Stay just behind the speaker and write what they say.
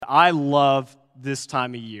I love this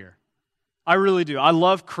time of year. I really do. I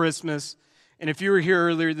love Christmas. And if you were here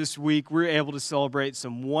earlier this week, we were able to celebrate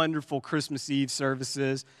some wonderful Christmas Eve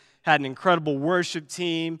services. Had an incredible worship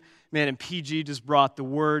team. Man, and PG just brought the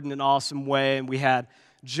word in an awesome way. And we had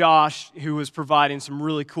Josh, who was providing some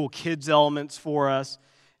really cool kids elements for us.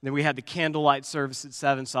 And then we had the candlelight service at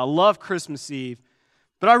 7. So I love Christmas Eve.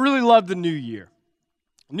 But I really love the New Year.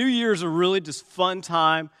 New Year is a really just fun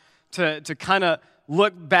time to kind of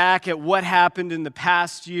look back at what happened in the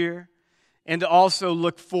past year and to also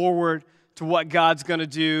look forward to what God's going to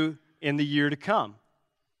do in the year to come.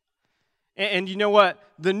 And you know what?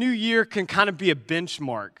 The new year can kind of be a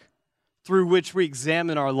benchmark through which we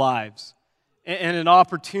examine our lives and an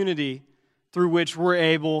opportunity through which we're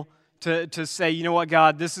able to say, you know what,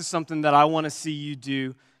 God, this is something that I want to see you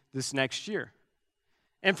do this next year.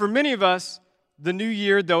 And for many of us, the new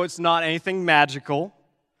year, though it's not anything magical,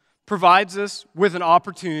 provides us with an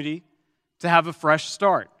opportunity to have a fresh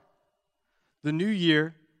start. The new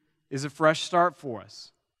year is a fresh start for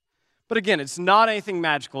us. But again, it's not anything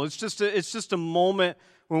magical. It's just a moment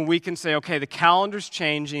when we can say, okay, the calendar's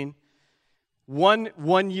changing,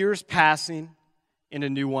 one year's passing, and a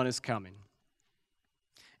new one is coming.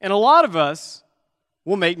 And a lot of us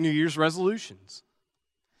will make New Year's resolutions.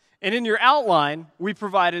 And in your outline, we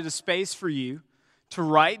provided a space for you to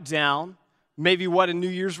write down maybe what a New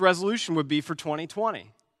Year's resolution would be for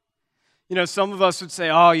 2020. You know, some of us would say,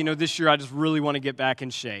 oh, you know, this year I just really want to get back in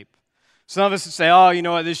shape. Some of us would say, oh, you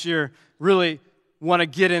know what, this year really want to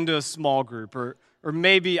get into a small group, or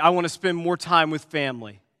maybe I want to spend more time with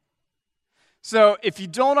family. So if you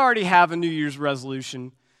don't already have a New Year's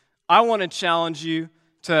resolution, I want to challenge you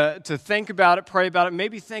to think about it, pray about it,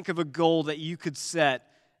 maybe think of a goal that you could set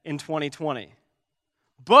in 2020.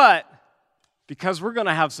 But because we're going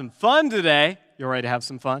to have some fun today, you ready to have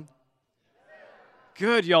some fun?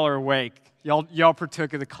 Good, y'all are awake. Y'all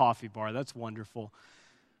partook of the coffee bar. That's wonderful.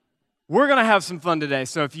 We're going to have some fun today.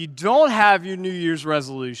 So if you don't have your New Year's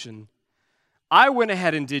resolution, I went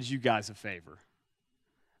ahead and did you guys a favor.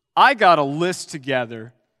 I got a list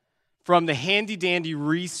together from the handy-dandy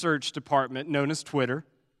research department known as Twitter,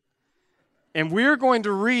 and we're going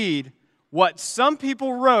to read what some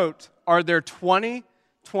people wrote are their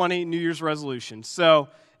 2020 New Year's resolutions. So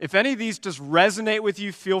if any of these just resonate with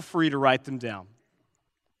you, feel free to write them down.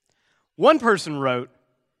 One person wrote,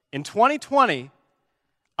 in 2020,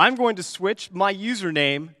 I'm going to switch my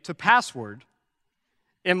username to password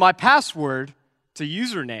and my password to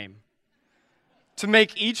username to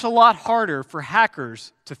make each a lot harder for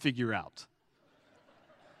hackers to figure out.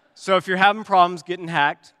 So if you're having problems getting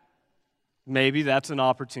hacked, maybe that's an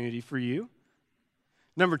opportunity for you.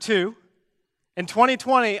 Number 2, in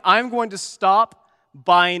 2020, I'm going to stop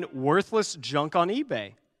buying worthless junk on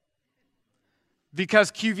eBay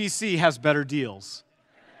because QVC has better deals.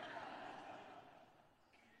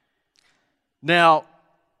 Now,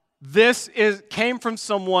 this came from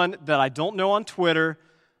someone that I don't know on Twitter,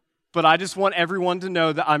 but I just want everyone to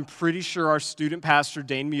know that I'm pretty sure our student pastor,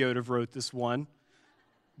 Dane Miotov, wrote this one.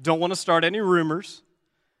 Don't want to start any rumors,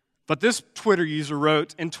 but this Twitter user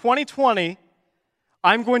wrote, in 2020,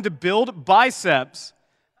 I'm going to build biceps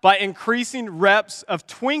by increasing reps of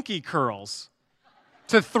Twinkie curls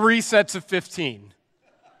to 3 sets of 15.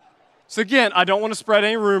 So again, I don't want to spread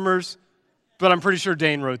any rumors, but I'm pretty sure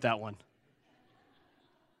Dane wrote that one.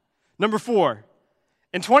 Number 4,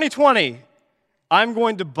 in 2020, I'm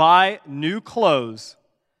going to buy new clothes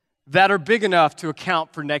that are big enough to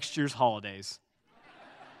account for next year's holidays.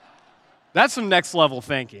 That's some next level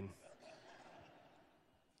thinking.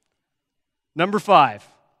 Number 5,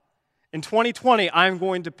 in 2020, I'm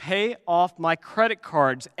going to pay off my credit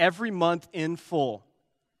cards every month in full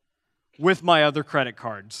with my other credit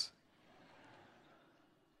cards.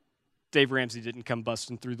 Dave Ramsey didn't come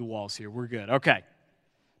busting through the walls here. We're good. Okay.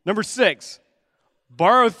 Number 6,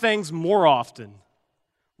 borrow things more often.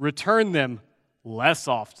 Return them less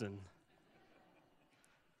often.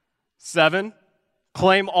 7,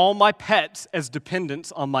 claim all my pets as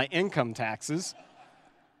dependents on my income taxes.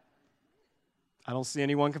 I don't see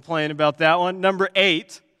anyone complaining about that one. Number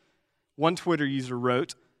 8, one Twitter user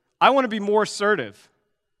wrote, I want to be more assertive,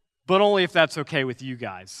 but only if that's okay with you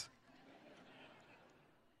guys.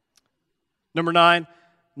 Number 9,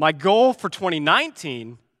 my goal for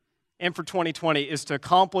 2019 and for 2020 is to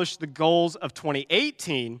accomplish the goals of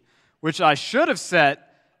 2018, which I should have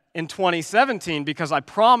set in 2017 because I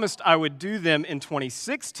promised I would do them in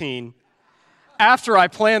 2016 after I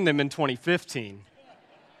planned them in 2015.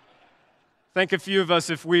 I think a few of us,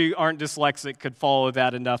 if we aren't dyslexic, could follow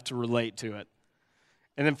that enough to relate to it.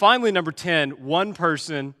 And then finally, number 10, one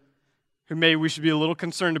person who maybe we should be a little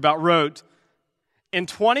concerned about, wrote, "In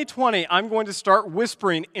 2020, I'm going to start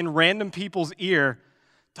whispering in random people's ear,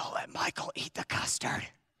 'Don't let Michael eat the custard.'"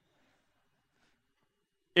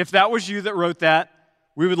 If that was you that wrote that,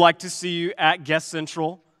 we would like to see you at Guest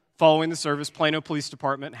Central following the service. Plano Police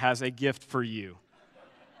Department has a gift for you.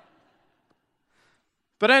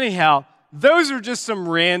 But anyhow, those are just some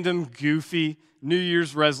random, goofy New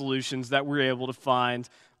Year's resolutions that we're able to find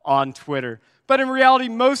on Twitter. But in reality,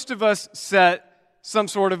 most of us set some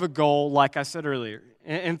sort of a goal, like I said earlier.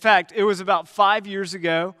 In fact, it was about 5 years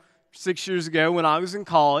ago, 6 years ago, when I was in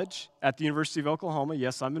college at the University of Oklahoma.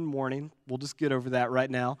 Yes, I'm in mourning. We'll just get over that right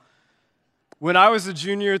now. When I was a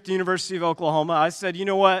junior at the University of Oklahoma, I said, you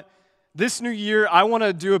know what? This new year, I want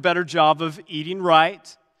to do a better job of eating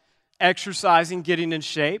right, exercising, getting in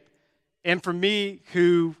shape. And for me,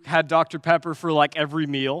 who had Dr. Pepper for like every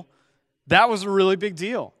meal, that was a really big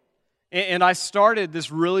deal. And I started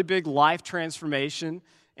this really big life transformation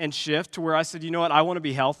and shift to where I said, you know what? I want to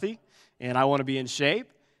be healthy, and I want to be in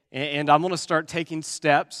shape, and I'm going to start taking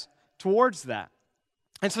steps towards that.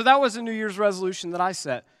 And so that was a New Year's resolution that I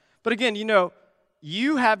set. But again,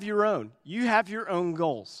 you have your own. You have your own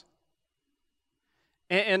goals.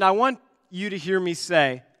 And I want you to hear me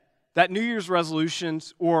say that New Year's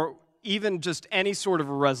resolutions, or even just any sort of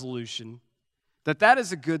a resolution, that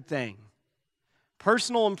is a good thing.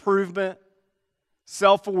 Personal improvement,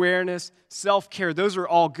 self-awareness, self-care, those are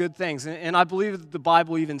all good things. And I believe that the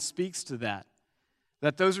Bible even speaks to that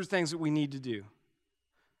those are things that we need to do.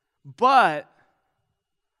 But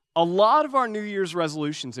a lot of our New Year's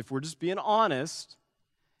resolutions, if we're just being honest,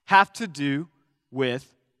 have to do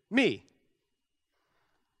with me.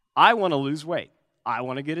 I want to lose weight. I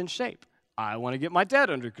want to get in shape. I want to get my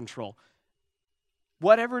debt under control.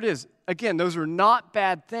 Whatever it is, again, those are not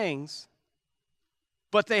bad things,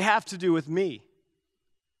 but they have to do with me.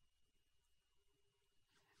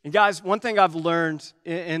 And guys, one thing I've learned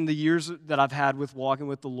in the years that I've had with walking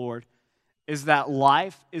with the Lord is that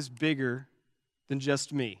life is bigger than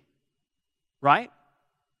just me, right?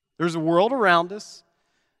 There's a world around us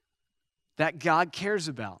that God cares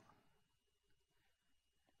about.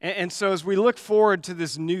 And so as we look forward to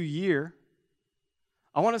this new year,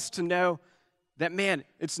 I want us to know that, man,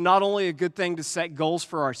 it's not only a good thing to set goals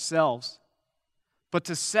for ourselves, but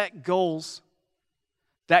to set goals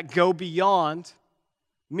that go beyond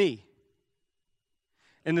me.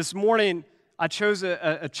 And this morning, I chose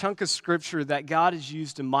a chunk of scripture that God has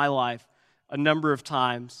used in my life a number of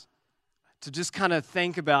times to just kind of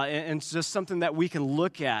think about, and it's just something that we can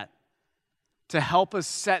look at to help us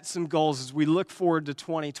set some goals as we look forward to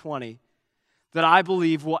 2020 that I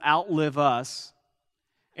believe will outlive us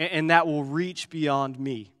and that will reach beyond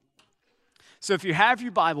me. So if you have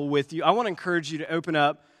your Bible with you, I want to encourage you to open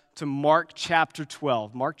up to Mark chapter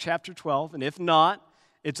 12. Mark chapter 12, and if not,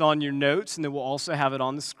 it's on your notes, and then we'll also have it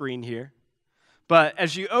on the screen here. But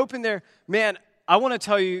as you open there, man, I want to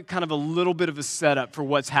tell you kind of a little bit of a setup for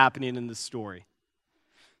what's happening in this story.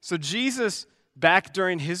 So Jesus, back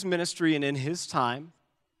during his ministry and in his time,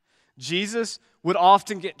 Jesus would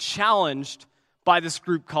often get challenged by this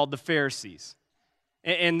group called the Pharisees.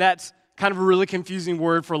 And that's kind of a really confusing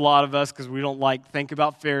word for a lot of us because we don't think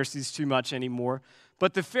about Pharisees too much anymore.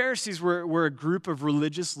 But the Pharisees were a group of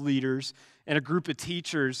religious leaders and a group of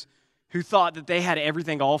teachers who thought that they had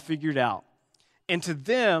everything all figured out. And to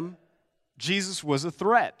them, Jesus was a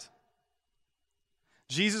threat.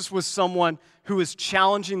 Jesus was someone who was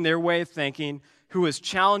challenging their way of thinking, who was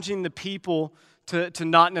challenging the people to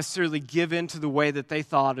not necessarily give in to the way that they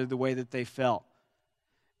thought or the way that they felt.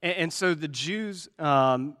 And so the Jews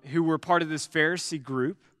who were part of this Pharisee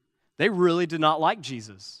group, they really did not like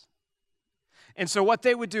Jesus. And so what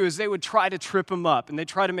they would do is they would try to trip him up, and they'd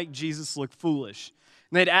try to make Jesus look foolish.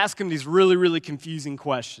 And they'd ask him these really, really confusing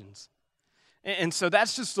questions. And so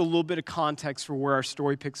that's just a little bit of context for where our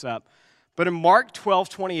story picks up. But in Mark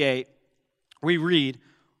 12:28, we read,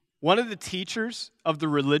 one of the teachers of the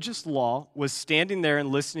religious law was standing there and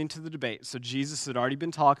listening to the debate. So Jesus had already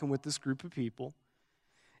been talking with this group of people.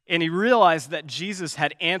 And he realized that Jesus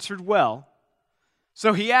had answered well.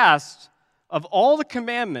 So he asked, of all the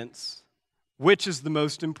commandments, which is the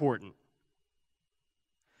most important?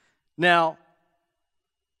 Now,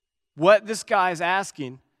 what this guy is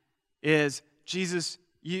asking is, Jesus,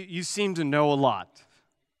 you seem to know a lot.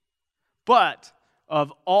 But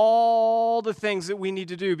of all the things that we need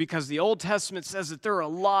to do, because the Old Testament says that there are a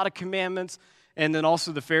lot of commandments, and then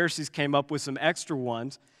also the Pharisees came up with some extra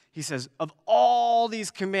ones. He says, of all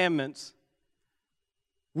these commandments,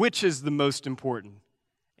 which is the most important?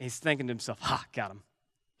 And he's thinking to himself, got him.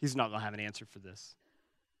 He's not going to have an answer for this.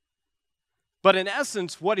 But in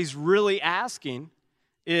essence, what he's really asking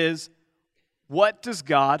is, what does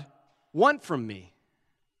God want from me?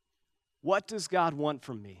 What does God want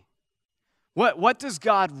from me? What does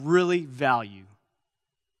God really value?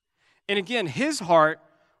 And again, his heart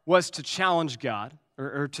was to challenge God,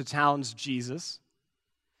 or to challenge Jesus.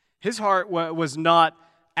 His heart was not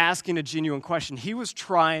asking a genuine question. He was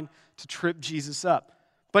trying to trip Jesus up.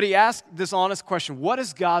 But he asked this honest question, what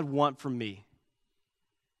does God want from me?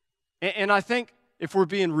 And I think if we're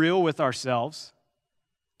being real with ourselves,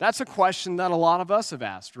 that's a question that a lot of us have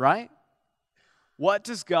asked, right? What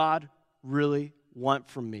does God really want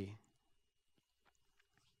from me?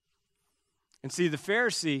 And see, the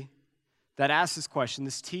Pharisee that asked this question,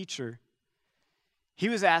 this teacher, he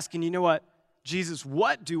was asking, you know what, Jesus,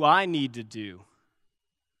 what do I need to do?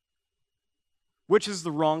 Which is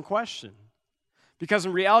the wrong question. Because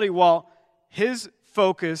in reality, while his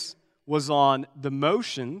focus was on the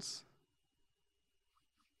motions,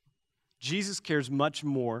 Jesus cares much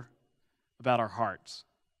more about our hearts.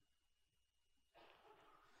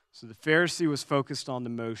 So the Pharisee was focused on the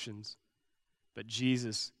motions, but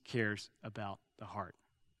Jesus cares about the heart.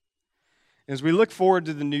 As we look forward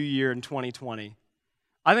to the new year in 2020,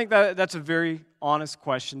 I think that's a very honest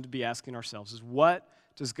question to be asking ourselves, is what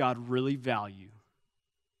does God really value?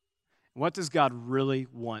 What does God really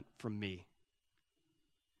want from me?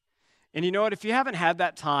 And you know what? If you haven't had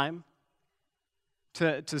that time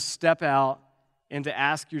to step out and to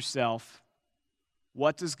ask yourself,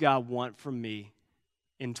 what does God want from me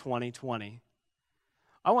in 2020?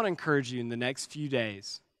 I want to encourage you in the next few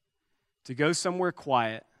days to go somewhere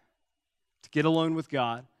quiet, to get alone with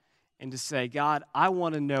God, and to say, God, I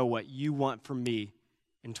want to know what you want from me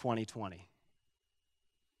in 2020.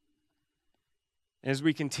 As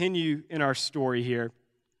we continue in our story here,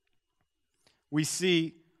 we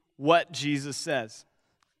see what Jesus says.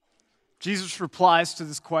 Jesus replies to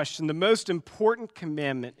this question, the most important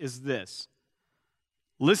commandment is this: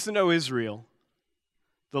 listen, O Israel,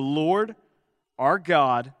 the Lord our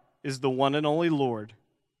God is the one and only Lord,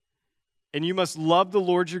 and you must love the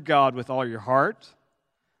Lord your God with all your heart,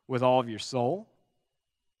 with all of your soul,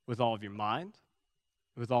 with all of your mind,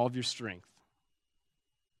 with all of your strength.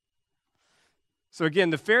 So again,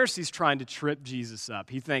 the Pharisee's trying to trip Jesus up.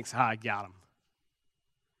 He thinks, I got him.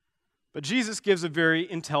 But Jesus gives a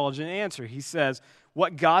very intelligent answer. He says,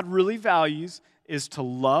 what God really values is to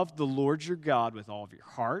love the Lord your God with all of your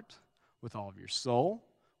heart, with all of your soul,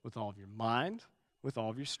 with all of your mind, with all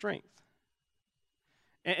of your strength.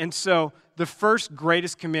 And so the first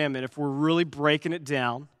greatest commandment, if we're really breaking it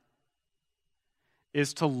down,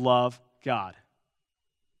 is to love God.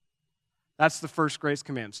 That's the first greatest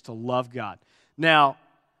commandment, is to love God. Now,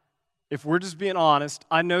 if we're just being honest,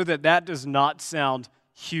 I know that does not sound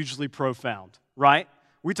hugely profound, right?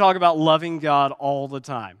 We talk about loving God all the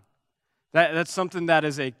time. That's something that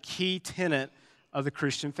is a key tenet of the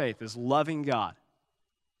Christian faith, is loving God.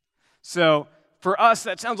 So for us,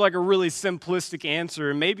 that sounds like a really simplistic answer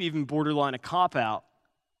and maybe even borderline a cop-out.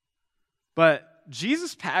 But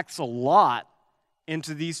Jesus packs a lot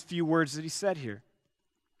into these few words that he said here.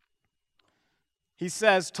 He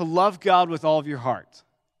says to love God with all of your heart.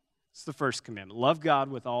 It's the first commandment. Love God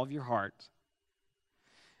with all of your heart.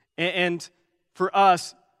 And for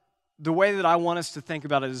us, the way that I want us to think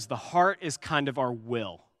about it is the heart is kind of our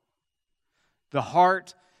will. The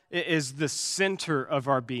heart is the center of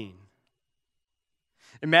our being.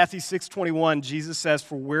 In Matthew 6:21, Jesus says,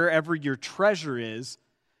 for wherever your treasure is,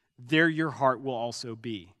 there your heart will also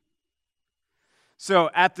be.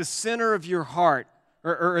 So at the center of your heart,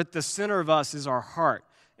 or at the center of us is our heart.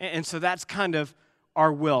 And so that's kind of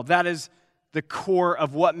our will. That is the core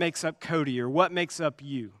of what makes up Cody or what makes up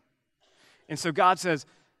you. And so God says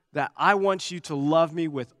that I want you to love me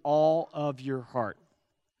with all of your heart.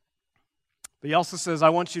 But he also says, I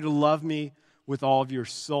want you to love me with all of your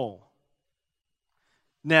soul.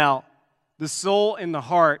 Now, the soul and the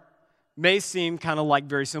heart may seem kind of like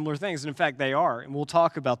very similar things. And in fact, they are. And we'll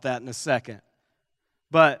talk about that in a second.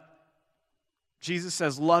 But Jesus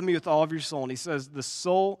says, love me with all of your soul. And he says the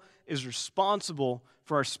soul is responsible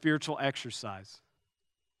for our spiritual exercise.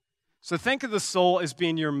 So think of the soul as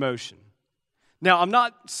being your emotion. Now, I'm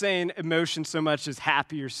not saying emotion so much as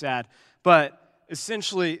happy or sad, but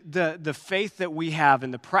essentially the faith that we have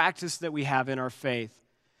and the practice that we have in our faith,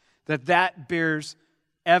 that bears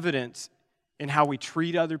evidence in how we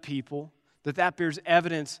treat other people, that bears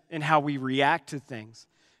evidence in how we react to things.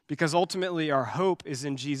 Because ultimately our hope is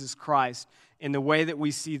in Jesus Christ, and the way that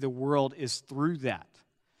we see the world is through that.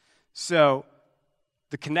 So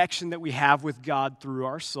the connection that we have with God through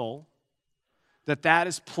our soul, that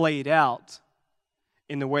is played out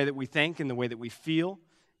in the way that we think, in the way that we feel,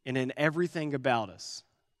 and in everything about us.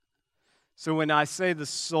 So when I say the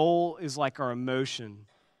soul is like our emotion,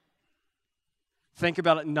 think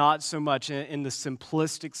about it not so much in the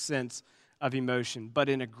simplistic sense of emotion, but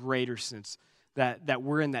in a greater sense, that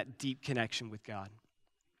we're in that deep connection with God.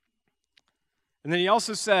 And then he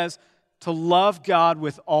also says to love God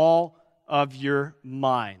with all of your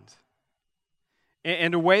mind.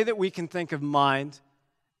 And a way that we can think of mind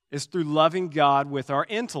is through loving God with our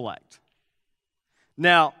intellect.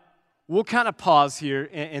 Now, we'll kind of pause here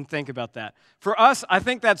and think about that. For us, I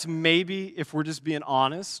think that's maybe, if we're just being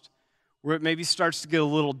honest, where it maybe starts to get a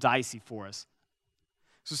little dicey for us.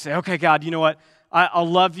 So say, okay, God, you know what? I'll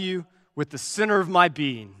love you with the center of my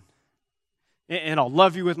being. And I'll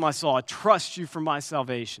love you with my soul. I trust you for my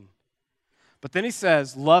salvation. But then he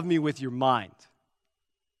says, love me with your mind.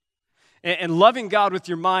 And loving God with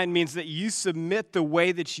your mind means that you submit the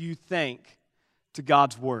way that you think to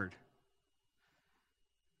God's word.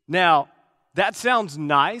 Now, that sounds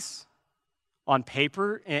nice on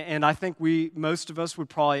paper, and I think most of us would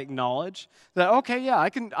probably acknowledge that, okay, yeah, I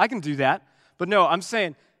can do that. But no, I'm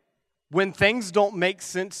saying when things don't make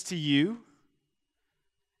sense to you,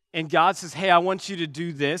 and God says, hey, I want you to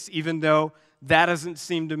do this, even though that doesn't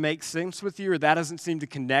seem to make sense with you, or that doesn't seem to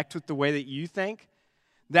connect with the way that you think,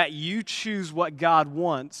 that you choose what God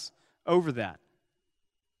wants over that.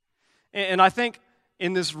 And I think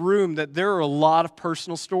in this room that there are a lot of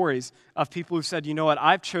personal stories of people who said, you know what,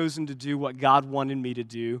 I've chosen to do what God wanted me to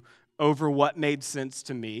do over what made sense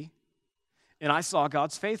to me, and I saw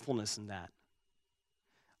God's faithfulness in that.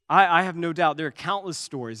 I have no doubt there are countless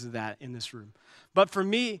stories of that in this room. But for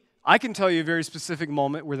me, I can tell you a very specific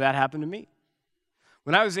moment where that happened to me.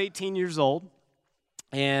 When I was 18 years old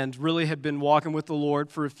and really had been walking with the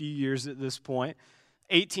Lord for a few years at this point,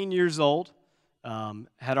 18 years old,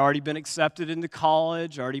 had already been accepted into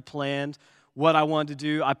college, already planned what I wanted to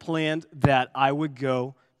do. I planned that I would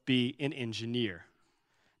go be an engineer.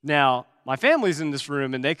 Now, my family's in this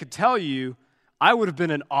room, and they could tell you I would have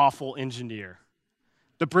been an awful engineer.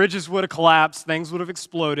 The bridges would have collapsed, things would have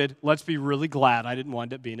exploded. Let's be really glad I didn't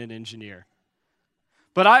wind up being an engineer.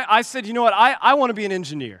 But I said, you know what, I want to be an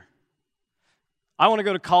engineer. I want to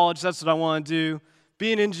go to college, that's what I want to do.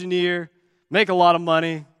 Be an engineer, make a lot of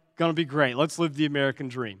money, gonna be great. Let's live the American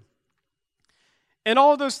dream. And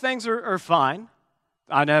all of those things are fine.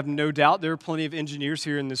 I have no doubt there are plenty of engineers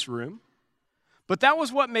here in this room. But that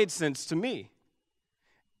was what made sense to me.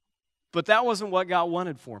 But that wasn't what God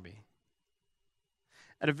wanted for me.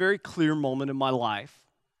 At a very clear moment in my life,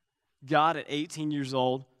 God at 18 years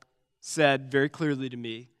old said very clearly to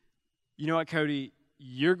me, you know what, Cody,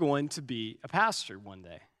 you're going to be a pastor one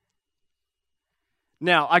day.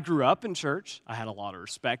 Now, I grew up in church. I had a lot of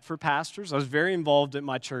respect for pastors. I was very involved at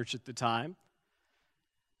my church at the time.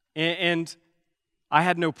 And I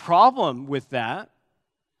had no problem with that,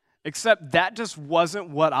 except that just wasn't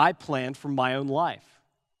what I planned for my own life.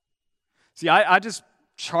 See, I just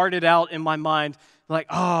charted out in my mind, like,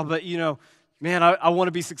 oh, but, you know, man, I want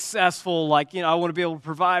to be successful. Like, you know, I want to be able to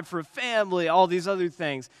provide for a family, all these other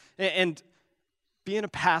things. And being a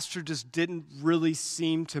pastor just didn't really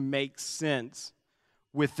seem to make sense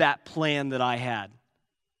with that plan that I had.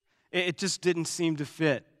 It just didn't seem to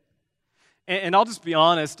fit. And I'll just be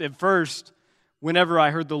honest, at first, whenever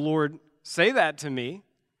I heard the Lord say that to me,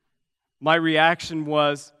 my reaction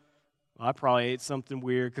was, well, I probably ate something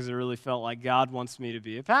weird because it really felt like God wants me to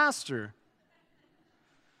be a pastor.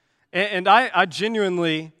 And I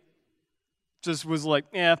genuinely just was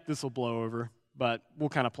like, this will blow over, but we'll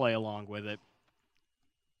kind of play along with it.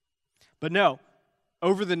 But no,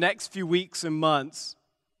 over the next few weeks and months,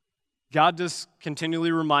 God just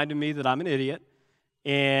continually reminded me that I'm an idiot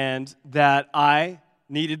and that I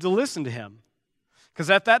needed to listen to him. Because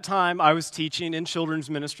at that time, I was teaching in children's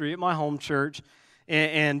ministry at my home church,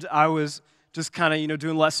 and I was just kind of,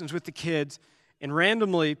 doing lessons with the kids. And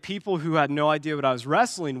randomly, people who had no idea what I was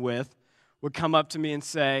wrestling with would come up to me and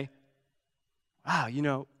say, wow,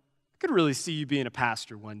 I could really see you being a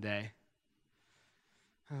pastor one day.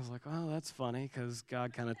 I was like, oh, that's funny, because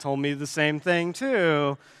God kind of told me the same thing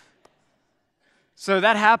too. So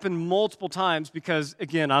that happened multiple times because,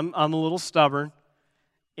 again, I'm a little stubborn,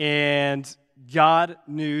 and God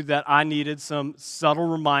knew that I needed some subtle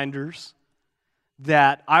reminders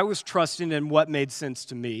that I was trusting in what made sense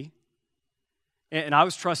to me, and I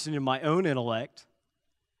was trusting in my own intellect,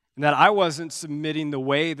 and that I wasn't submitting the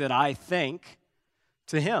way that I think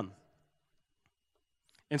to him.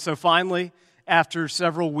 And so finally, after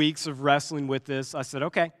several weeks of wrestling with this, I said,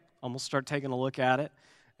 okay, I'm going to start taking a look at it,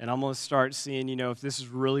 and I'm going to start seeing, if this is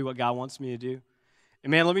really what God wants me to do.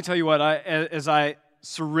 And man, let me tell you what, as I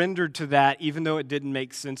surrendered to that, even though it didn't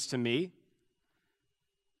make sense to me,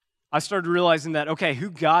 I started realizing that, okay, who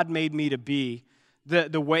God made me to be,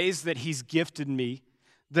 the ways that he's gifted me,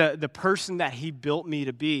 the person that he built me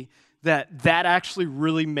to be, that actually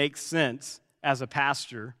really makes sense as a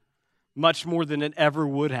pastor, much more than it ever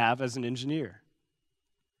would have as an engineer.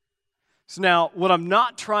 So now, what I'm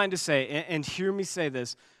not trying to say, and hear me say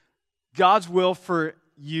this, God's will for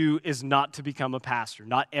you is not to become a pastor,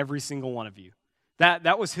 not every single one of you.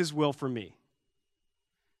 That was his will for me.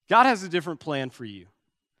 God has a different plan for you.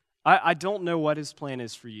 I don't know what his plan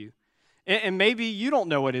is for you. And maybe you don't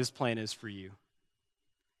know what his plan is for you.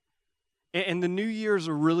 And the new year is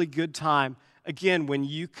a really good time, again, when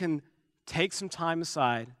you can take some time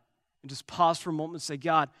aside and just pause for a moment and say,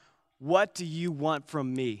 God, what do you want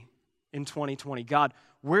from me in 2020? God,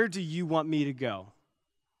 where do you want me to go?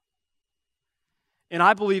 And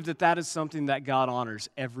I believe that is something that God honors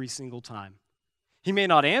every single time. He may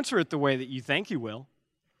not answer it the way that you think he will,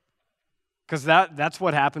 because that's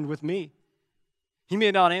what happened with me. He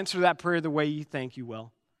may not answer that prayer the way you think he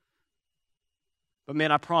will. But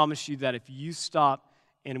man, I promise you that if you stop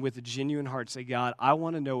and with a genuine heart say, God, I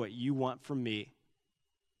want to know what you want from me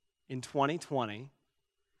in 2020,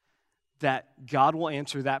 that God will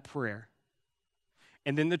answer that prayer.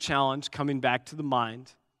 And then the challenge, coming back to the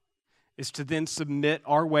mind, is to then submit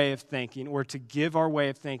our way of thinking, or to give our way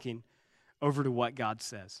of thinking over to what God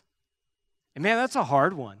says. And man, that's a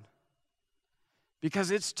hard one,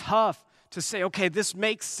 because it's tough to say, okay, this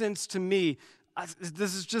makes sense to me.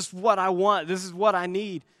 This is just what I want. This is what I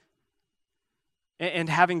need. And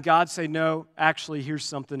having God say, no, actually, here's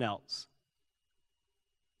something else.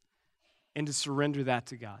 And to surrender that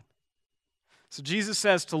to God. So Jesus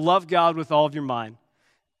says to love God with all of your mind.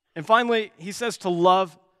 And finally, he says to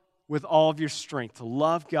love with all of your strength, to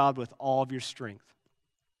love God with all of your strength.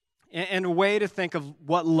 And a way to think of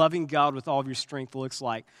what loving God with all of your strength looks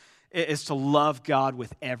like is to love God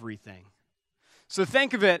with everything. So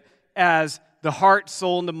think of it as the heart,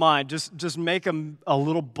 soul, and the mind. Just make a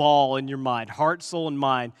little ball in your mind, heart, soul, and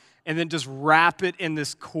mind, and then just wrap it in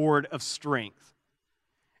this cord of strength.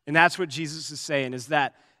 And that's what Jesus is saying, is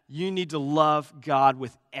that you need to love God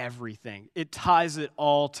with everything. It ties it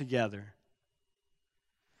all together.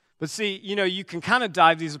 But see, you can kind of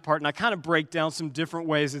dive these apart, and I kind of break down some different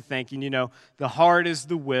ways of thinking. The heart is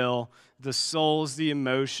the will, the soul is the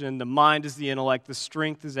emotion, the mind is the intellect, the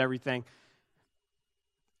strength is everything.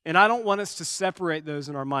 And I don't want us to separate those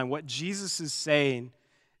in our mind. What Jesus is saying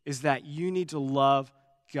is that you need to love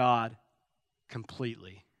God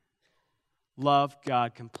completely. Love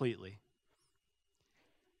God completely.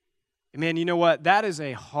 And man, you know what? That is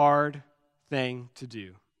a hard thing to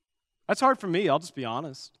do. That's hard for me, I'll just be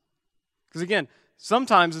honest. Because again,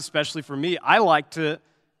 sometimes, especially for me, I like to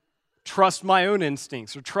trust my own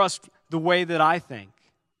instincts or trust the way that I think.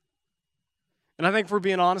 And I think if we're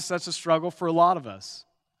being honest, that's a struggle for a lot of us.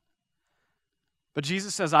 But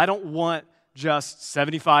Jesus says, I don't want just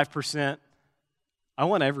 75%. I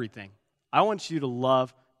want everything. I want you to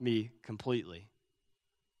love me completely.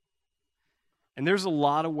 And there's a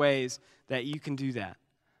lot of ways that you can do that.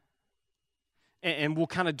 And we'll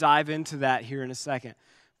kind of dive into that here in a second.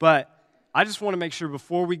 But I just want to make sure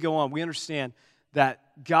before we go on, we understand that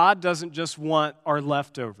God doesn't just want our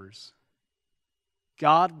leftovers.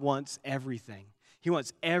 God wants everything. He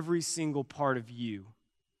wants every single part of you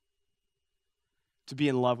to be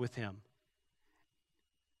in love with him.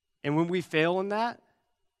 And when we fail in that,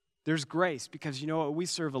 there's grace, because you know what? We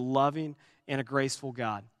serve a loving and a graceful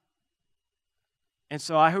God. And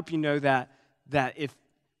so I hope you know that if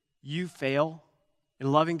you fail in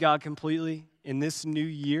loving God completely in this new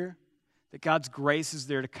year, that God's grace is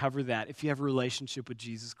there to cover that if you have a relationship with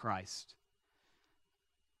Jesus Christ.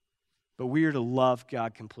 But we are to love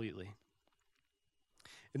God completely.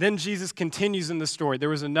 And then Jesus continues in the story. There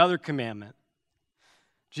was another commandment.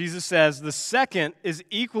 Jesus says, the second is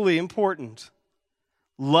equally important.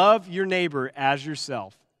 Love your neighbor as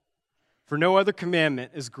yourself, for no other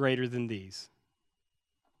commandment is greater than these.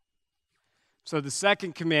 So the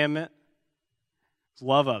second commandment is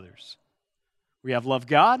love others. We have love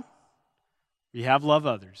God. We have love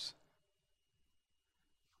others.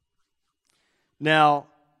 Now,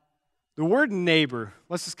 the word neighbor,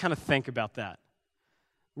 let's just kind of think about that.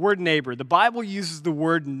 The word neighbor, the Bible uses the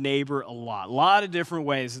word neighbor a lot of different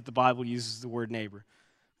ways that the Bible uses the word neighbor.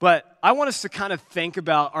 But I want us to kind of think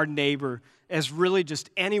about our neighbor as really just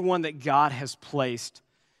anyone that God has placed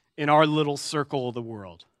in our little circle of the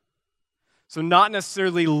world. So not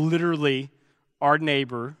necessarily literally our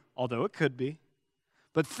neighbor, although it could be.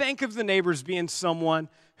 But think of the neighbors being someone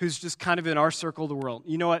who's just kind of in our circle of the world.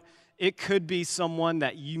 You know what? It could be someone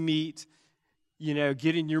that you meet,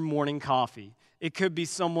 getting your morning coffee. It could be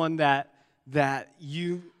someone that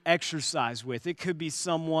you exercise with. It could be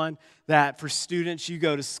someone that, for students, you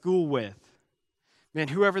go to school with. Man,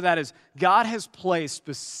 whoever that is, God has placed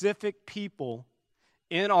specific people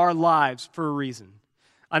in our lives for a reason.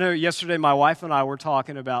 I know yesterday my wife and I were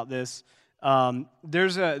talking about this.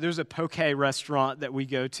 There's a poke restaurant that we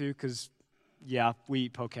go to because, we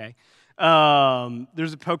eat poke.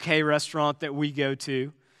 There's a poke restaurant that we go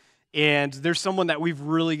to, and there's someone that we've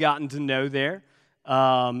really gotten to know there,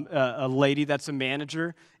 a lady that's a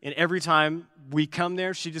manager, and every time we come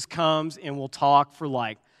there, she just comes and will talk for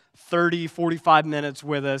like 30, 45 minutes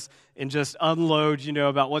with us and just unload,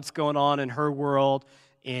 about what's going on in her world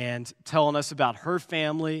and telling us about her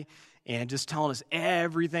family and just telling us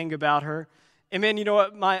everything about her. And man, you know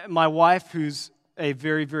what? My wife, who's a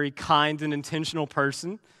very, very kind and intentional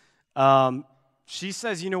person, she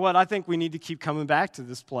says, you know what? I think we need to keep coming back to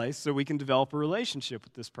this place so we can develop a relationship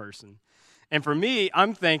with this person. And for me,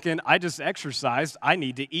 I'm thinking, I just exercised. I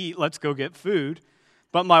need to eat. Let's go get food.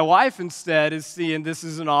 But my wife instead is seeing this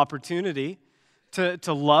as an opportunity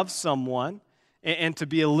to love someone and to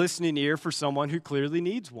be a listening ear for someone who clearly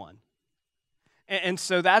needs one. And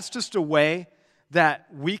so that's just a way that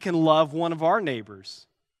we can love one of our neighbors.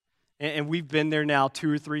 And we've been there now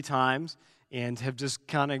 2 or 3 times and have just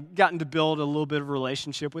kind of gotten to build a little bit of a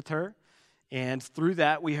relationship with her. And through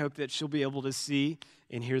that, we hope that she'll be able to see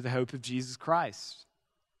and hear the hope of Jesus Christ.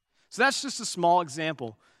 So that's just a small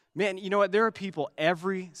example. Man, you know what? There are people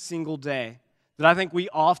every single day that I think we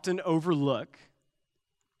often overlook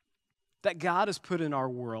that God has put in our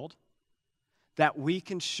world that we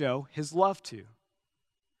can show His love to.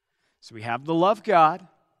 So we have the love God,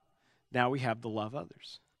 now we have the love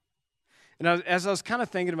others. And as I was kind of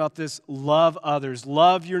thinking about this, love others,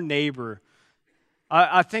 love your neighbor,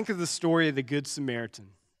 I think of the story of the Good Samaritan.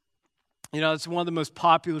 It's one of the most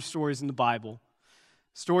popular stories in the Bible.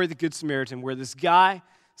 Story of the Good Samaritan, where this guy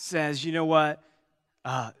says, you know what?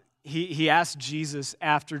 He asks Jesus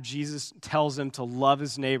after Jesus tells him to love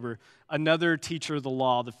his neighbor. Another teacher of the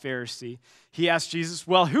law, the Pharisee, he asks Jesus,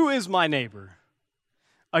 well, who is my neighbor?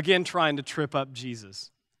 Again, trying to trip up Jesus.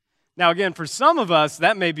 Now, again, for some of us,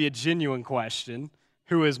 that may be a genuine question.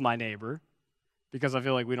 Who is my neighbor? Because I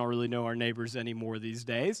feel like we don't really know our neighbors anymore these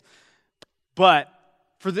days. But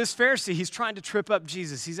for this Pharisee, he's trying to trip up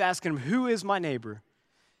Jesus. He's asking him, who is my neighbor?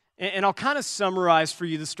 And I'll kind of summarize for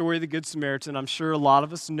you the story of the Good Samaritan. I'm sure a lot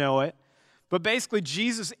of us know it. But basically,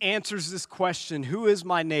 Jesus answers this question, who is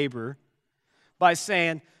my neighbor, by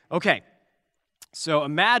saying, okay, so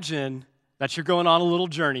imagine that you're going on a little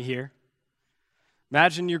journey here.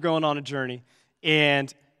 Imagine you're going on a journey,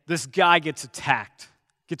 and this guy gets attacked,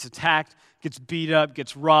 gets beat up,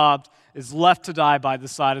 gets robbed, is left to die by the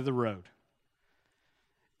side of the road.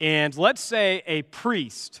 And let's say a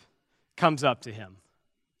priest comes up to him.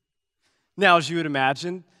 Now, as you would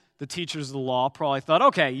imagine, the teachers of the law probably thought,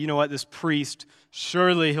 okay, you know what, this priest,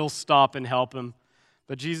 surely he'll stop and help him.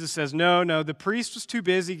 But Jesus says, no, the priest was too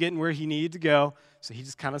busy getting where he needed to go, so he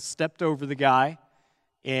just kind of stepped over the guy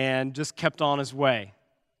and just kept on his way.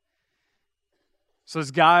 So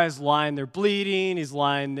this guy is lying there bleeding, he's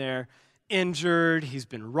lying there injured, he's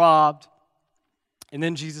been robbed. And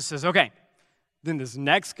then Jesus says, okay, then this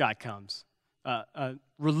next guy comes, a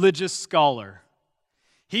religious scholar.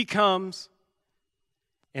 He comes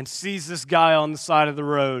and sees this guy on the side of the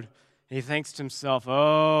road, and he thinks to himself,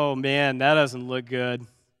 oh man, that doesn't look good.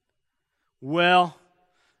 Well,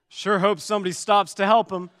 sure hope somebody stops to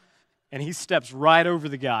help him. And he steps right over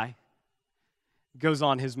the guy, goes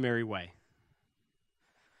on his merry way.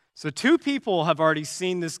 So 2 people have already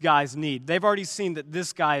seen this guy's need. They've already seen that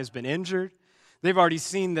this guy has been injured. They've already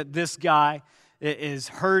seen that this guy is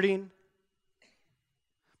hurting.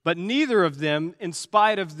 But neither of them, in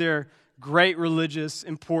spite of their great religious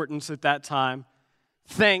importance at that time,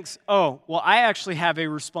 thinks, oh, well, I actually have a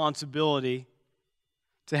responsibility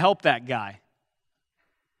to help that guy.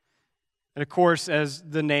 And of course, as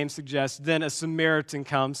the name suggests, then a Samaritan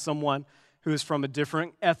comes, someone who is from a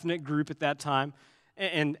different ethnic group at that time,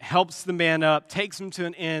 and helps the man up, takes him to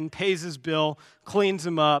an inn, pays his bill, cleans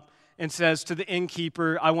him up, and says to the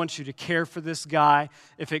innkeeper, I want you to care for this guy.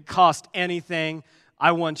 If it costs anything,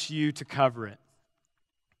 I want you to cover it.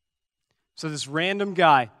 So this random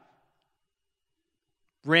guy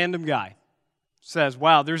says,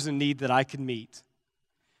 wow, there's a need that I can meet.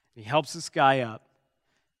 He helps this guy up,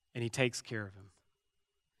 and he takes care of him.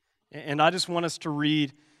 And I just want us to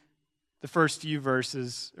read the first few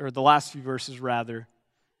verses, or the last few verses rather,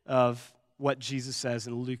 of what Jesus says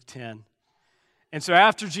in Luke 10. And so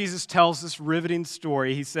after Jesus tells this riveting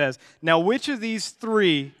story, he says, "Now which of these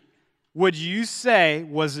three would you say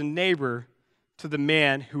was a neighbor to the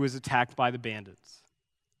man who was attacked by the bandits?"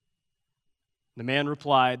 The man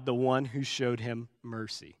replied, "The one who showed him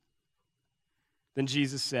mercy." Then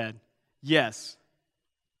Jesus said, "Yes,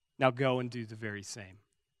 now go and do the very same."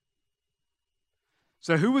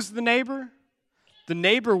 So who was the neighbor? The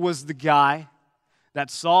neighbor was the guy that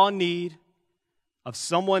saw a need of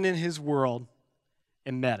someone in his world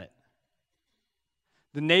and met it.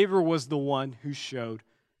 The neighbor was the one who showed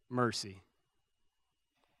mercy.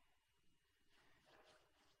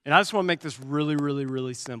 And I just want to make this really, really,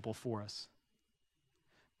 really simple for us.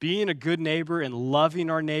 Being a good neighbor and loving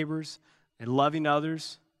our neighbors and loving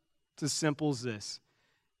others, it's as simple as this.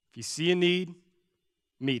 If you see a need,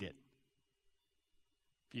 meet it.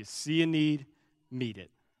 If you see a need, meet it.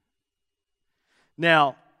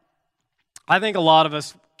 Now, I think a lot of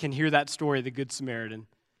us can hear that story of the Good Samaritan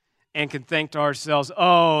and can think to ourselves,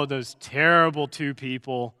 oh, those terrible two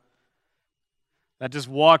people that just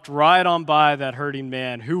walked right on by that hurting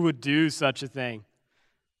man. Who would do such a thing?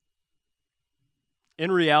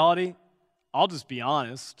 In reality, I'll just be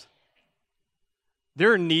honest.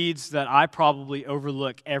 There are needs that I probably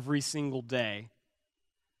overlook every single day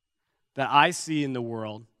that I see in the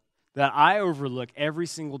world, that I overlook every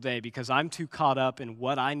single day because I'm too caught up in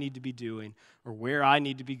what I need to be doing or where I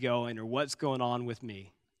need to be going or what's going on with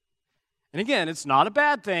me. And again, it's not a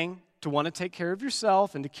bad thing to want to take care of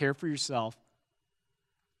yourself and to care for yourself.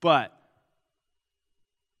 But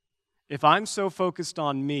if I'm so focused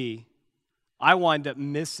on me, I wind up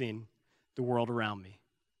missing the world around me.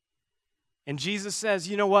 And Jesus says,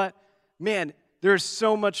 you know what? Man, there's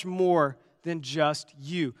so much more than just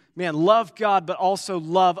you. Man, love God, but also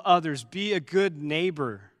love others. Be a good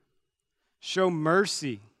neighbor. Show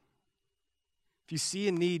mercy. If you see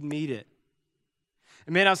a need, meet it.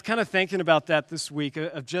 And man, I was kind of thinking about that this week,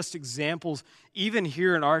 of just examples, even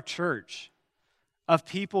here in our church, of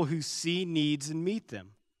people who see needs and meet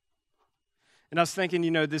them. And I was thinking,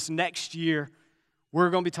 this next year, we're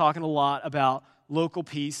going to be talking a lot about local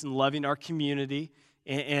peace and loving our community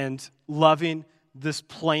and loving this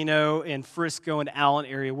Plano and Frisco and Allen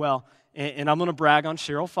area well. And I'm going to brag on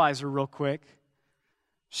Cheryl Pfizer real quick.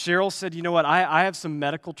 Cheryl said, you know what, I have some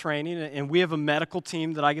medical training, and we have a medical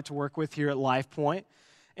team that I get to work with here at LifePoint.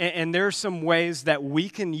 And there are some ways that we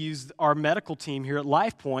can use our medical team here at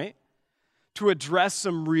LifePoint to address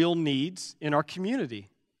some real needs in our community.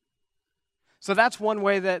 So that's one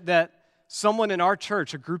way that someone in our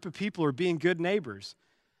church, a group of people, are being good neighbors.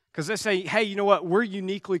 Because they say, hey, you know what, we're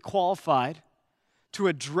uniquely qualified to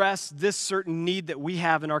address this certain need that we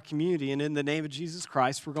have in our community, and in the name of Jesus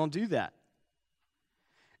Christ, we're going to do that.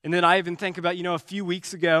 And then I even think about, a few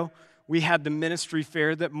weeks ago, we had the ministry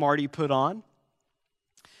fair that Marty put on.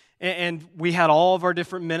 And we had all of our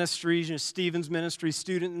different ministries, Stephen's ministry,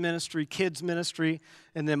 student ministry, kids ministry,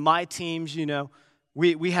 and then my teams,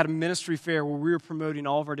 we had a ministry fair where we were promoting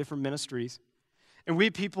all of our different ministries. And we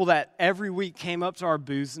had people that every week came up to our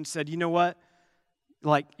booths and said, you know what,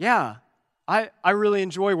 I really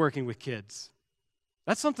enjoy working with kids.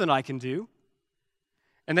 That's something I can do.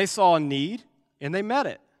 And they saw a need, and they met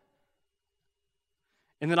it.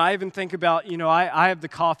 And then I even think about, I have the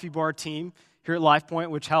coffee bar team here at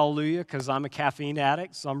LifePoint, which, hallelujah, because I'm a caffeine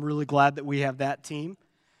addict, so I'm really glad that we have that team.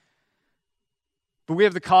 But we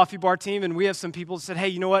have the coffee bar team, and we have some people that said, hey,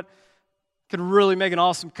 you know what, could really make an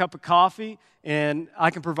awesome cup of coffee, and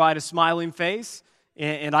I can provide a smiling face,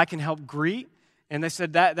 and I can help greet. And they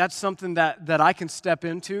said that's something that I can step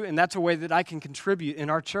into, and that's a way that I can contribute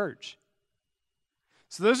in our church.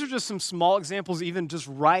 So those are just some small examples, even just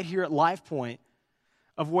right here at LifePoint,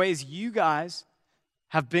 of ways you guys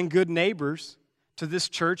have been good neighbors to this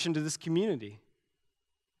church and to this community.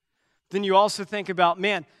 Then you also think about,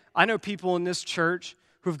 man, I know people in this church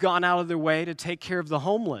who've gone out of their way to take care of the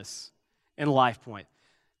homeless in LifePoint.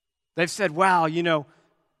 They've said, wow,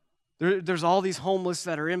 there's all these homeless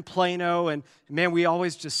that are in Plano, and man, we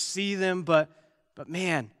always just see them, but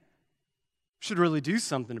man, we should really do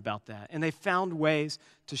something about that. And they found ways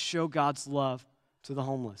to show God's love to the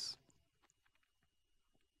homeless.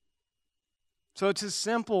 So it's as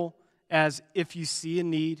simple as if you see a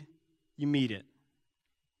need, you meet it.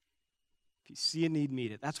 If you see a need,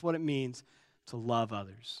 meet it. That's what it means to love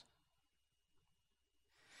others.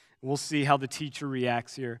 We'll see how the teacher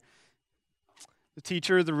reacts here. The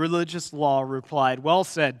teacher of the religious law replied, well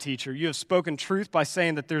said, teacher. You have spoken truth by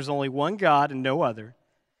saying that there's only one God and no other.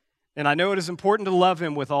 And I know it is important to love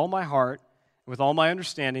him with all my heart, with all my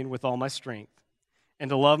understanding, with all my strength, and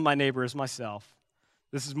to love my neighbor as myself.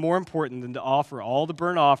 This is more important than to offer all the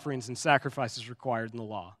burnt offerings and sacrifices required in the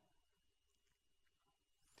law.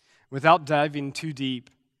 Without diving too deep,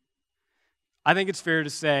 I think it's fair to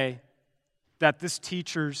say that this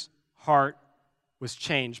teacher's heart was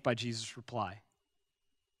changed by Jesus' reply.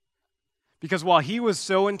 Because while he was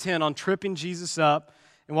so intent on tripping Jesus up,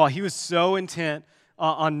 and while he was so intent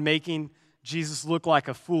on making Jesus look like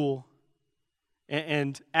a fool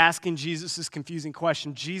and asking Jesus this confusing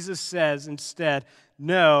question, Jesus says instead,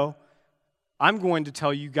 no, I'm going to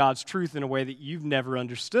tell you God's truth in a way that you've never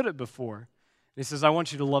understood it before. And he says, I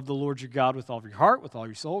want you to love the Lord your God with all of your heart, with all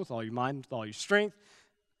your soul, with all your mind, with all your strength,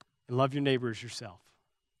 and love your neighbor as yourself.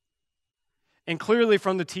 And clearly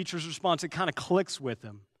from the teacher's response, it kind of clicks with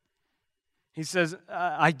him. He says,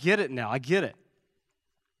 I get it now, I get it.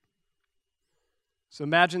 So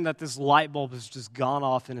imagine that this light bulb has just gone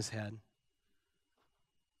off in his head.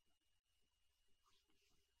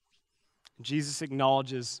 Jesus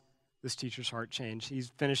acknowledges this teacher's heart change. He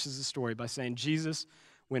finishes the story by saying, Jesus,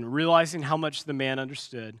 when realizing how much the man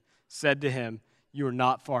understood, said to him, you are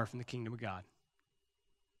not far from the kingdom of God.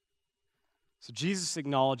 So Jesus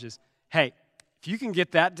acknowledges, hey, if you can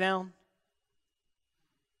get that down,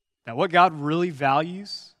 that what God really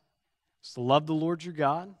values is to love the Lord your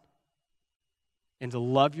God and to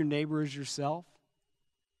love your neighbor as yourself,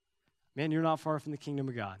 man, you're not far from the kingdom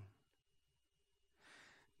of God.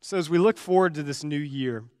 So as we look forward to this new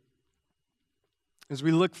year, as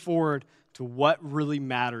we look forward to what really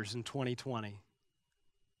matters in 2020,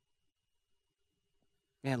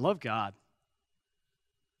 man, love God.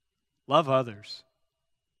 Love others.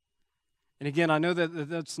 And again, I know that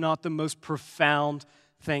that's not the most profound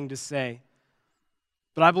thing to say,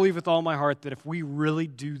 but I believe with all my heart that if we really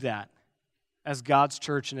do that as God's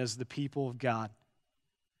church and as the people of God,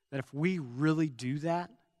 that if we really do that,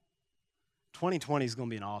 2020 is going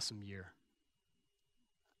to be an awesome year.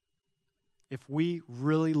 If we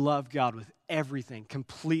really love God with everything,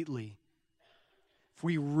 completely, if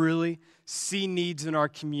we really see needs in our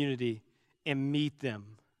community and meet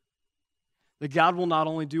them, that God will not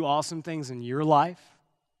only do awesome things in your life,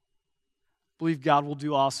 I believe God will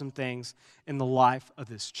do awesome things in the life of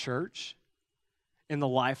this church, in the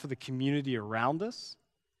life of the community around us,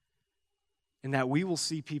 and that we will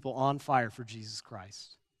see people on fire for Jesus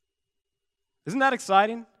Christ. Isn't that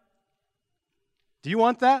exciting? Do you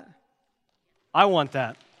want that? I want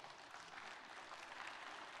that.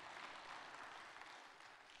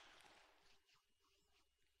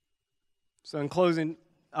 So in closing,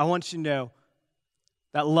 I want you to know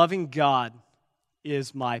that loving God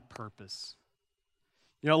is my purpose.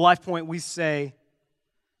 You know, at LifePoint, we say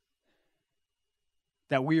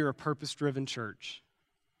that we are a purpose-driven church.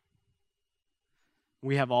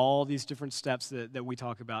 We have all these different steps that we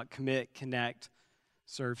talk about: commit, connect,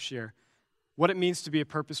 serve, share. What it means to be a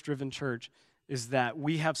purpose-driven church is that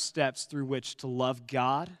we have steps through which to love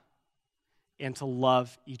God and to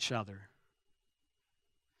love each other.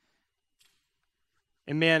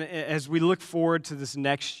 And man, as we look forward to this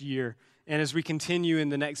next year, and as we continue in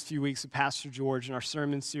the next few weeks of Pastor George and our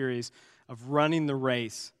sermon series of running the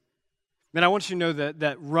race, man, I want you to know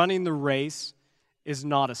that running the race is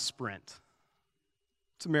not a sprint.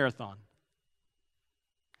 It's a marathon.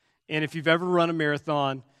 And if you've ever run a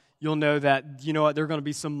marathon, you'll know that, you know what, there are going to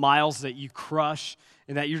be some miles that you crush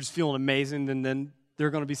and that you're just feeling amazing, and then there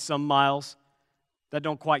are going to be some miles that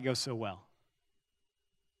don't quite go so well.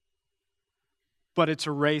 But it's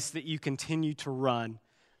a race that you continue to run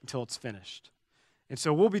until it's finished. And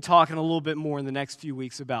so we'll be talking a little bit more in the next few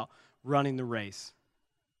weeks about running the race.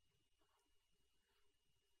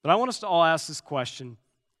 But I want us to all ask this question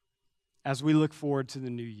as we look forward to the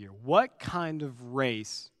new year. What kind of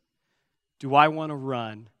race do I want to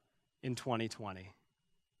run in 2020?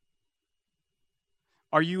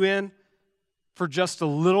 Are you in for just a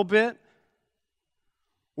little bit,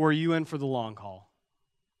 or are you in for the long haul?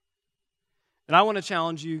 And I want to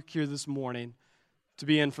challenge you here this morning to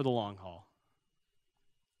be in for the long haul.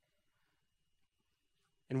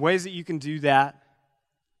 And ways that you can do that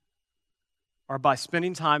are by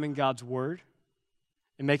spending time in God's Word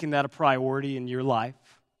and making that a priority in your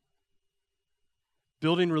life,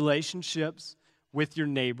 building relationships with your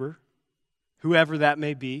neighbor, whoever that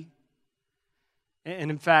may be. And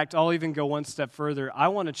in fact, I'll even go one step further. I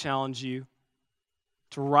want to challenge you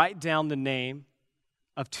to write down the name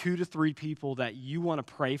of 2 to 3 people that you want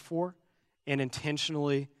to pray for and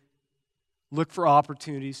intentionally look for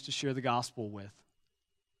opportunities to share the gospel with.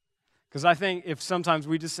 Because I think if sometimes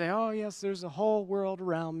we just say, oh, yes, there's a whole world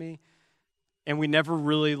around me, and we never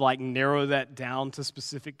really narrow that down to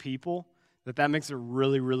specific people, that makes it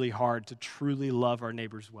really, really hard to truly love our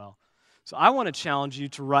neighbors well. So I want to challenge you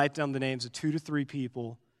to write down the names of 2 to 3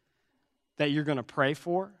 people that you're going to pray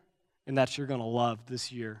for and that you're going to love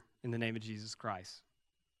this year in the name of Jesus Christ.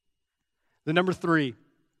 The number 3,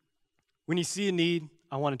 when you see a need,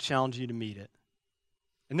 I want to challenge you to meet it.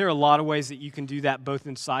 And there are a lot of ways that you can do that both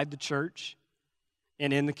inside the church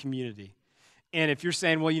and in the community. And if you're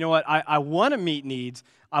saying, well, you know what, I want to meet needs,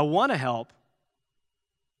 I want to help,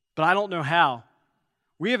 but I don't know how,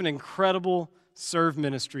 we have an incredible serve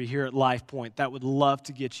ministry here at Life Point that would love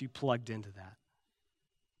to get you plugged into that.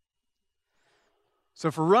 So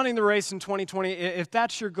for running the race in 2020, if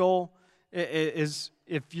that's your goal, is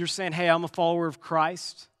if you're saying, hey, I'm a follower of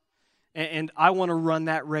Christ, and I want to run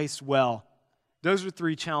that race well, those are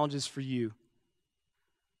 3 challenges for you.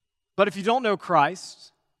 But if you don't know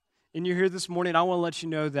Christ, and you're here this morning, I want to let you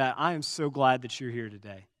know that I am so glad that you're here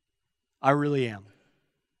today. I really am.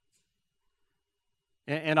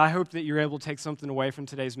 And I hope that you're able to take something away from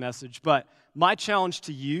today's message. But my challenge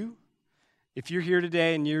to you, if you're here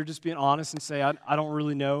today and you're just being honest and say, I don't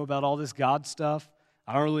really know about all this God stuff,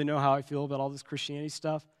 I don't really know how I feel about all this Christianity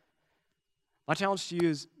stuff, my challenge to you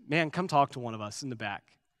is, man, come talk to one of us in the back.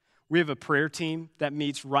 We have a prayer team that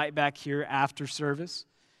meets right back here after service.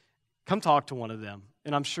 Come talk to one of them,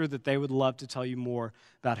 and I'm sure that they would love to tell you more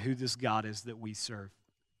about who this God is that we serve.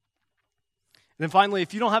 And then finally,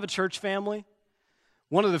 if you don't have a church family,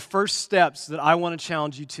 one of the first steps that I want to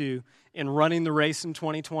challenge you to in running the race in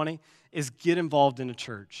 2020 is get involved in a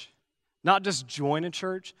church. Not just join a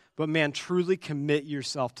church, but man, truly commit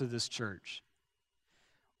yourself to this church.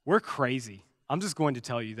 We're crazy. I'm just going to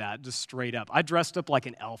tell you that, just straight up. I dressed up like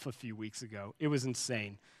an elf a few weeks ago. It was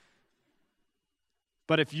insane.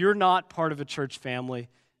 But if you're not part of a church family,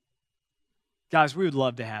 guys, we would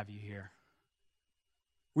love to have you here.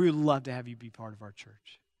 We would love to have you be part of our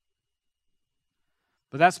church.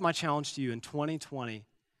 But that's my challenge to you in 2020,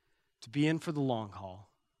 to be in for the long haul,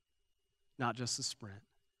 not just the sprint.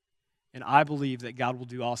 And I believe that God will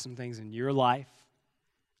do awesome things in your life.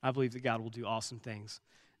 I believe that God will do awesome things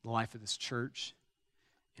in the life of this church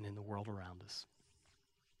and in the world around us.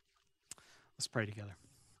 Let's pray together.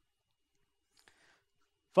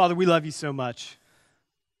 Father, we love you so much.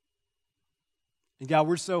 And God,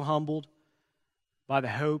 we're so humbled by the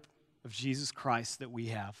hope of Jesus Christ that we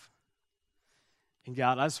have. And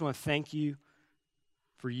God, I just want to thank you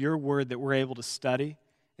for your word that we're able to study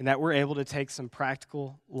and that we're able to take some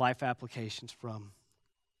practical life applications from.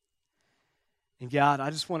 And God,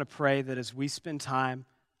 I just want to pray that as we spend time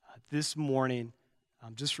this morning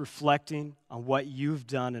just reflecting on what you've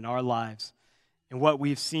done in our lives and what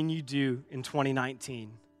we've seen you do in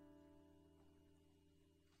 2019,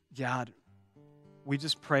 God, we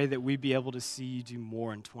just pray that we be able to see you do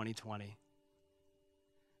more in 2020.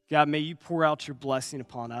 God, may you pour out your blessing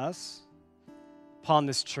upon us, upon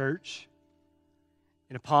this church,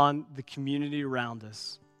 and upon the community around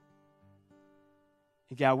us.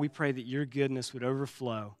 And God, we pray that your goodness would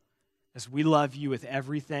overflow as we love you with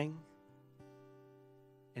everything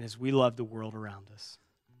and as we love the world around us.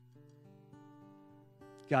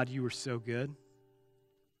 God, you are so good,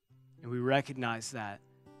 and we recognize that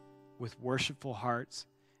with worshipful hearts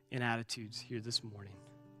and attitudes here this morning.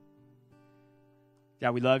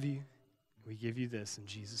 God, we love you. We give you this in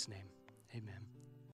Jesus' name. Amen.